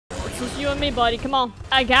just you and me, buddy. Come on.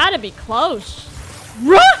 I gotta be close.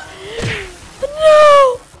 Run!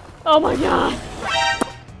 No! Oh my god.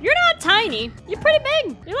 You're not tiny. You're pretty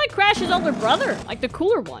big. You're like Crash's older brother. Like the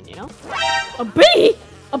cooler one, you know? A bee?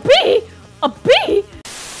 A bee? A bee?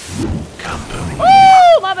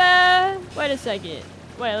 Oh, my bad. Wait a second.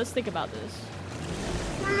 Wait, let's think about this.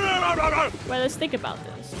 Wait, let's think about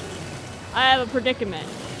this. I have a predicament.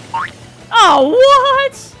 Oh,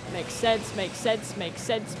 what? Makes sense, makes sense, makes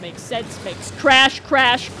sense, makes sense, makes Crash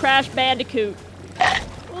Bandicoot.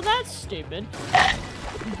 Well, that's stupid.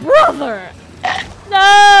 Brother!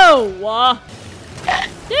 No!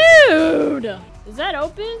 Dude! Is that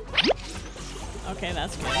open? Okay,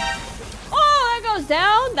 that's good. Oh, that goes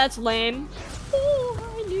down? That's lame. Oh,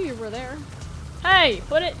 I knew you were there. Hey,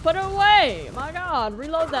 put it away. My god,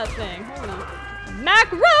 reload that thing. Holy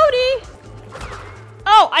macaroni!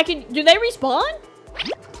 Oh, I can, do they respawn?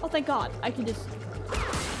 Oh, thank god. I can just,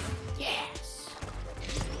 yes.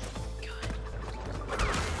 Good.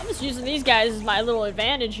 I'm just using these guys as my little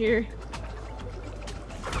advantage here.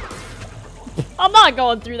 I'm not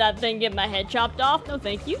going through that thing, getting my head chopped off. No,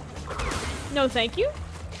 thank you. No, thank you.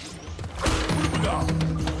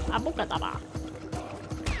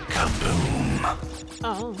 Kaboom.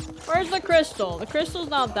 Oh, where's the crystal? The crystal's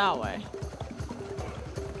not that way.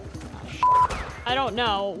 I don't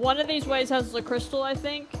know. One of these ways has the crystal, I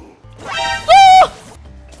think. Oh!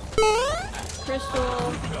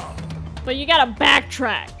 Crystal. But you gotta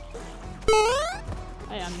backtrack.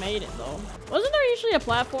 Hey, I made it though. Wasn't there usually a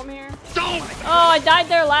platform here? Oh, I died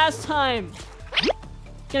there last time.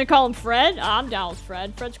 Gonna call him Fred? Oh, I'm down with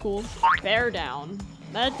Fred. Fred's cool. Bear down.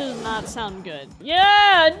 That does not sound good.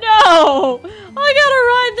 Yeah, no! I gotta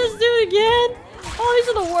ride this dude again. Oh, these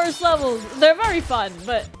are the worst levels. They're very fun,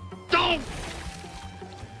 but...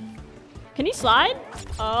 Can he slide?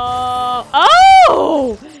 Oh!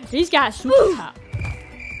 He's got super power.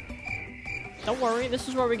 Don't worry, this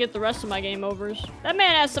is where we get the rest of my game overs. That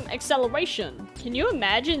man has some acceleration. Can you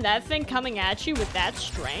imagine that thing coming at you with that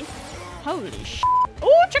strength? Holy sh**.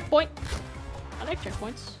 Oh, checkpoint. I like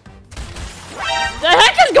checkpoints. The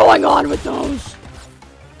heck is going on with those?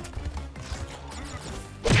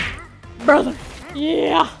 Brother.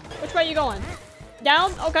 Yeah. Which way are you going?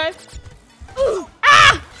 Down? Okay. Ooh.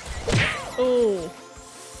 Ah! Ooh.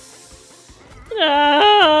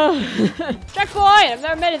 Checkpoint! I've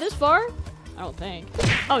never made it this far. I don't think.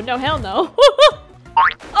 Oh, no, hell no.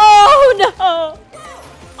 Oh, no!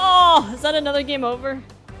 Oh, is that another game over?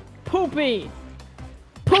 Poopy.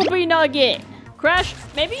 Poopy nugget. Crash,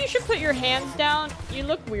 maybe you should put your hands down. You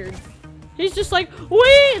look weird. He's just like, wee!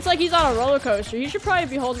 It's like he's on a roller coaster. He should probably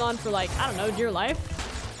be holding on for like, I don't know, dear life.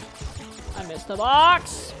 I missed the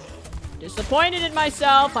box. Disappointed in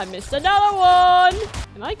myself. I missed another one.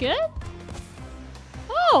 Am I good?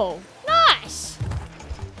 Oh, nice.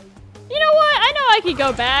 You know what? I know I could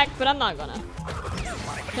go back, but I'm not gonna.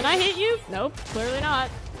 Can I hit you? Nope, clearly not.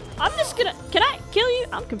 I'm just gonna, can I kill you?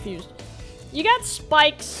 I'm confused. You got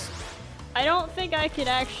spikes. I don't think I could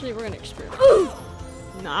actually, we're gonna experiment. Ooh.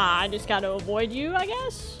 Nah, I just gotta avoid you, I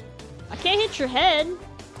guess. I can't hit your head.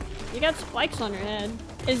 You got spikes on your head.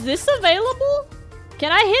 Is this available?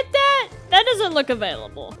 Can I hit that? That doesn't look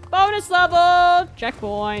available. Bonus level,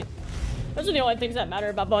 checkpoint. Those are the only things that matter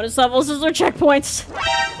about bonus levels is their checkpoints.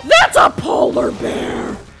 That's a polar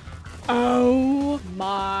bear. Oh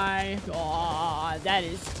my god, that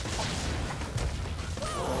is.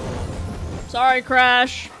 Sorry,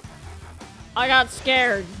 Crash. I got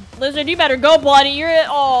scared. Lizard, you better go, buddy. You're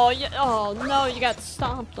oh no, you got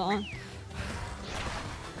stomped on.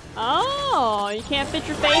 Oh, you can't fit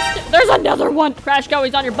your face. There's another one. Crash, go.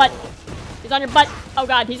 He's on your butt. He's on your butt. Oh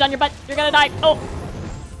god, he's on your butt. You're gonna die. Oh.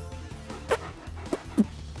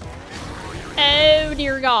 Oh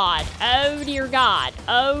dear god. Oh dear god.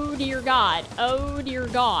 Oh dear god. Oh dear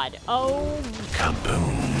god. Oh.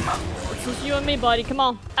 Kaboom. It's just you and me, buddy. Come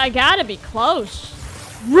on. I gotta be close.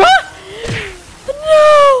 Run!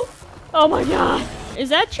 No! Oh my god. Is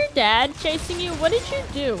that your dad chasing you? What did you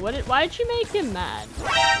do? Why did you make him mad?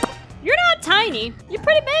 You're not tiny. You're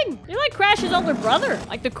pretty big. You're like Crash's older brother.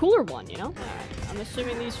 Like the cooler one, you know? Alright, I'm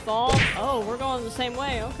assuming these fall. Oh, we're going the same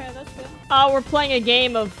way. Okay, that's good. Oh, we're playing a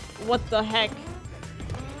game of what the heck.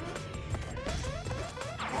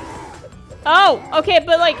 Oh, okay,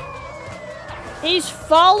 but like, he's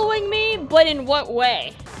following me, but in what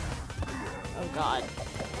way? Oh god.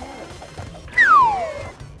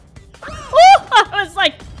 Oh, I was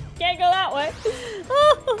like, can't go that way.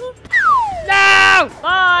 No!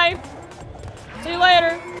 Bye! See you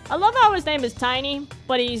later. I love how his name is Tiny,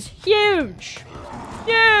 but he's huge.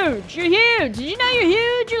 Huge! You're huge! Did you know you're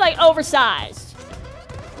huge? You're like oversized.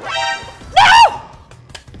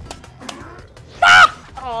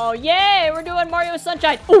 Oh, yay! We're doing Mario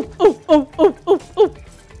Sunshine. Ooh, ooh, ooh, ooh, ooh, ooh,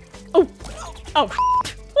 ooh. Oh,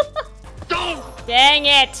 dang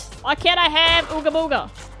it! Why can't I have Ooga Booga?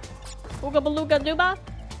 Ooga Balooga Dooba?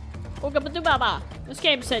 Ooga Badooba. This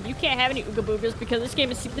game said you can't have any Ooga Boogas because this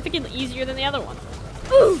game is significantly easier than the other one.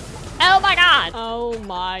 Ooh! Oh my god! Oh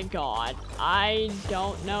my god. I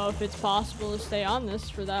don't know if it's possible to stay on this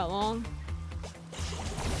for that long.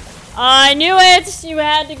 I knew it! You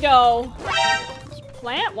had to go. This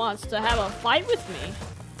plant wants to have a fight with me.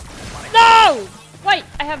 No! Wait,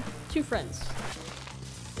 I have 2 friends.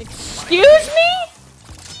 Excuse me?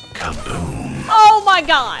 Kaboom. Oh my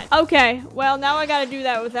god. Okay, well now I gotta do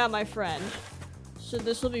that without my friend. So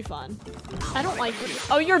this will be fun. I don't like it.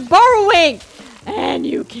 Oh, you're burrowing! And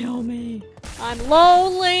you kill me. I'm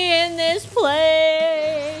lonely in this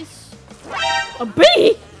place. A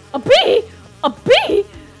bee? A bee? A bee?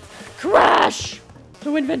 Crash!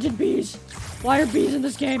 Who invented bees? Why are bees in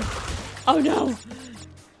this game? Oh no.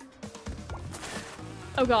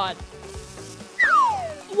 Oh god.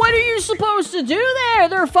 What are you supposed to do there?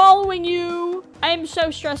 They're following you. I'm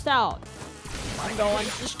so stressed out. I'm going.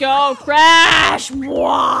 Just go. Crash!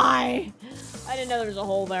 Why? I didn't know there was a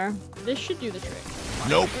hole there. This should do the trick.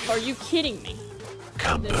 Nope. Are you kidding me?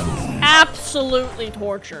 Kaboom. This is absolutely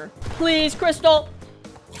torture. Please, Crystal.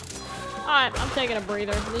 Alright, I'm taking a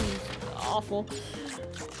breather. This is awful.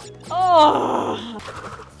 Oh.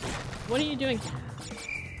 What are you doing?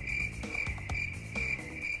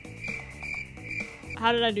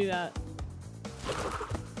 How did I do that?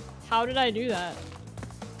 How did I do that?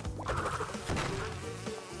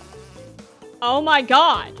 Oh my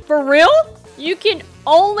god. For real? You can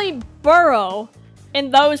only burrow in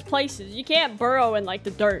those places. You can't burrow in like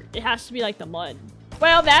the dirt. It has to be like the mud.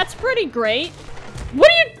 Well, that's pretty great. What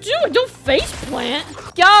are you doing? Don't face plant.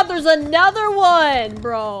 God, there's another one,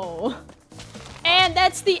 bro. And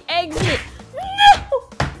that's the exit. No!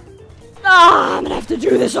 Ah, I'm gonna have to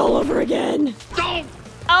do this all over again.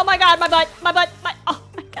 Oh my god, my butt, my butt, my... Oh,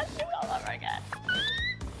 I gotta do it all over again.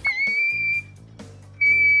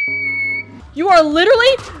 You are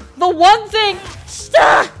literally the one thing...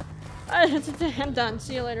 Stop! I'm done.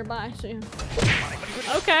 See you later. Bye. See you.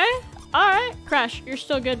 Okay. Alright. Crash, you're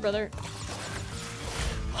still good, brother.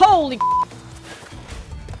 Holy...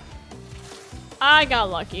 I got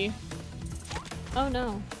lucky. Oh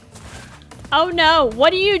no. Oh no, what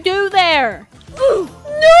do you do there? Ooh,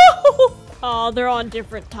 no! Oh, they're on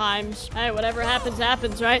different times. Hey, whatever happens,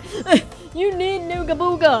 happens, right? You need Nooga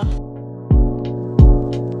Booga.